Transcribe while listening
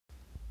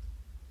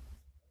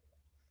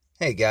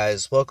Hey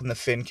guys, welcome to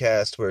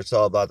Fincast, where it's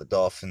all about the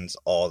Dolphins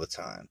all the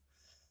time.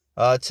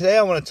 Today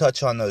I want to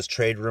touch on those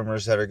trade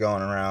rumors that are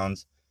going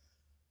around.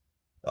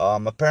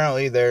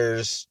 Apparently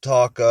there's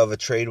talk of a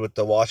trade with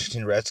the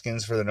Washington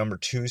Redskins for the number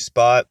 2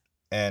 spot,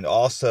 and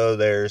also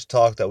there's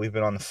talk that we've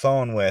been on the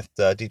phone with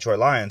the Detroit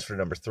Lions for the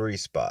number 3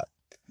 spot.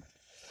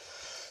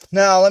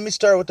 Now, let me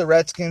start with the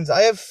Redskins.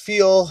 I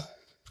feel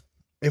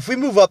if we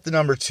move up to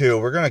number 2,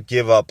 we're going to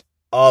give up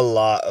a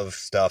lot of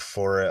stuff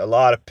for it, a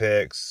lot of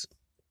picks.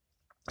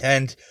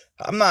 And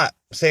I'm not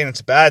saying it's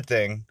a bad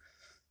thing,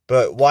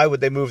 but why would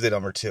they move the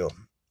number 2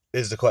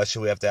 is the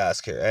question we have to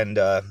ask here. And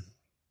the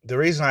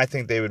reason I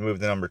think they would move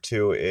the number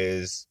 2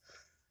 is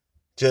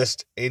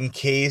just in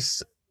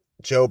case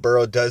Joe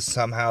Burrow does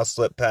somehow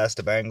slip past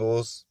the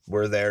Bengals,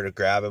 we're there to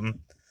grab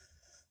him.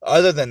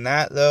 Other than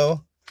that,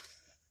 though,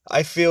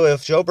 I feel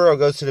if Joe Burrow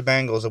goes to the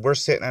Bengals and we're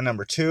sitting at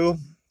number 2,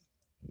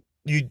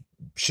 you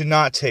should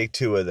not take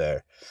Tua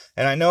there.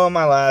 And I know in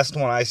my last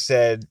one I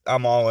said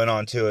I'm all in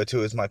on Tua.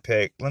 Tua is my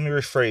pick. Let me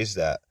rephrase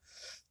that.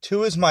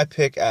 Tua is my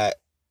pick at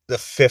the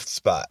 5th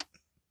spot,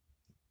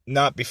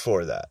 not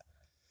before that.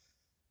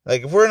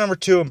 Like, if we're number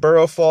 2 and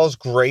Burrow falls,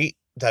 great.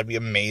 That'd be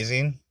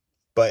amazing.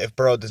 But if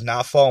Burrow does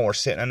not fall and we're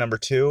sitting at number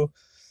 2,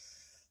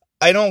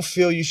 I don't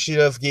feel you should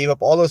have gave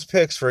up all those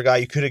picks for a guy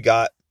you could have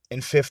got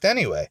in 5th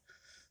anyway.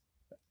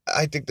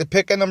 I think the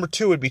pick at number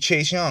 2 would be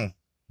Chase Young.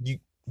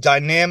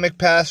 Dynamic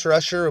pass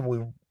rusher.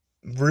 We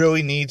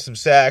really need some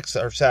sacks.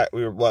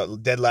 We were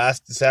dead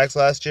last in sacks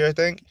last year, I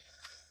think.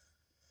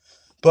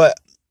 But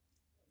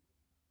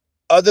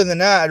other than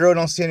that, I really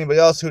don't see anybody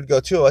else who would go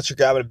to unless you're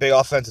grabbing a big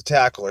offensive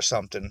tackle or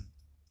something.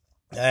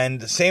 And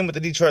the same with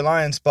the Detroit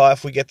Lions spot.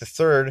 If we get the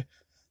 3rd,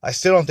 I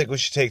still don't think we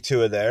should take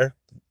Tua there.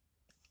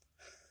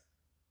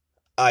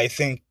 I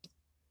think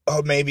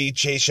maybe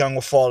Chase Young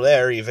will fall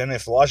there, even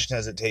if Washington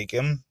doesn't take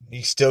him.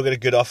 You still get a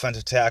good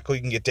offensive tackle.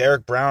 You can get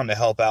Derek Brown to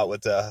help out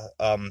with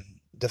the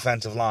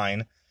defensive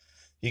line.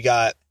 You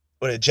got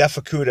Jeff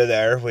Okudah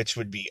there, which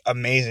would be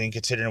amazing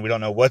considering we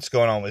don't know what's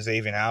going on with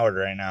Xavier Howard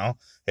right now.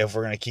 If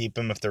we're going to keep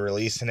him, if they're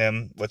releasing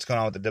him, what's going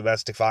on with the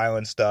domestic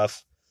violence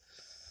stuff.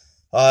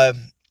 And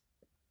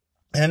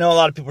I know a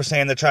lot of people are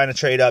saying they're trying to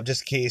trade up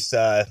just in case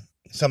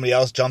somebody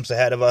else jumps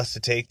ahead of us to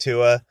take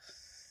Tua.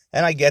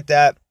 And I get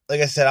that. Like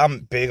I said,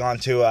 I'm big on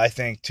Tua. I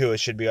think Tua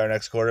should be our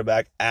next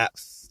quarterback at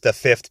the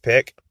 5th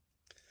pick.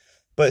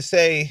 But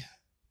say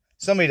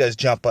somebody does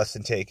jump us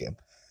and take him.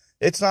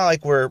 It's not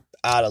like we're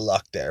out of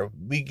luck there.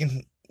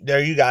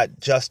 There you got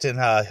Justin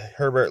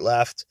Herbert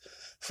left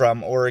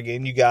from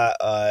Oregon. You got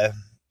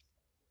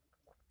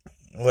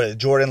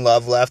Jordan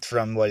Love left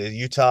from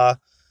Utah,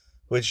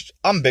 which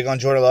I'm big on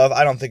Jordan Love.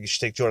 I don't think you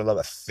should take Jordan Love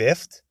at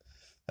 5th.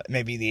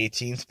 Maybe the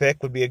 18th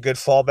pick would be a good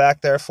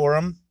fallback there for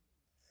him.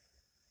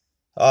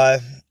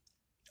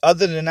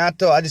 Other than that,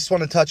 though, I just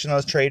want to touch on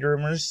those trade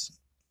rumors.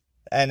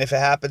 And if it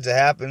happens, it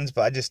happens.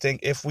 But I just think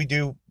if we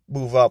do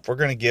move up, we're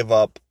going to give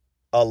up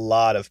a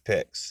lot of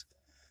picks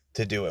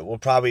to do it. We'll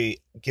probably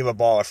give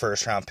up all our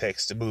first-round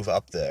picks to move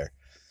up there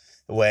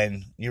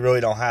when you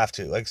really don't have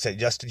to. Like I said,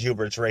 Justin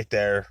Herbert's right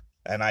there,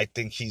 and I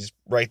think he's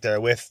right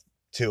there with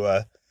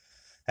Tua.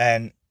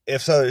 And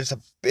if so,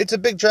 it's a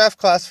big draft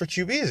class for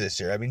QBs this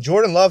year. I mean,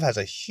 Jordan Love has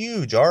a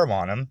huge arm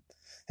on him,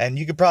 and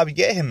you could probably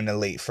get him in the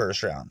late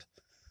first round.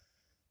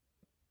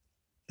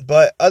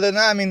 But other than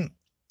that, I mean,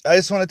 I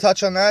just want to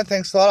touch on that.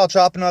 Thanks a lot. I'll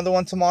drop another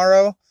one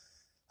tomorrow.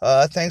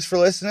 Thanks for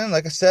listening.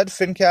 Like I said,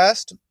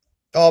 Fincast,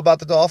 all about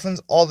the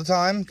Dolphins all the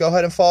time. Go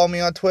ahead and follow me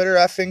on Twitter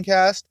at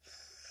Fincast.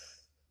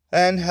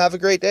 And have a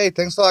great day.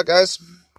 Thanks a lot, guys.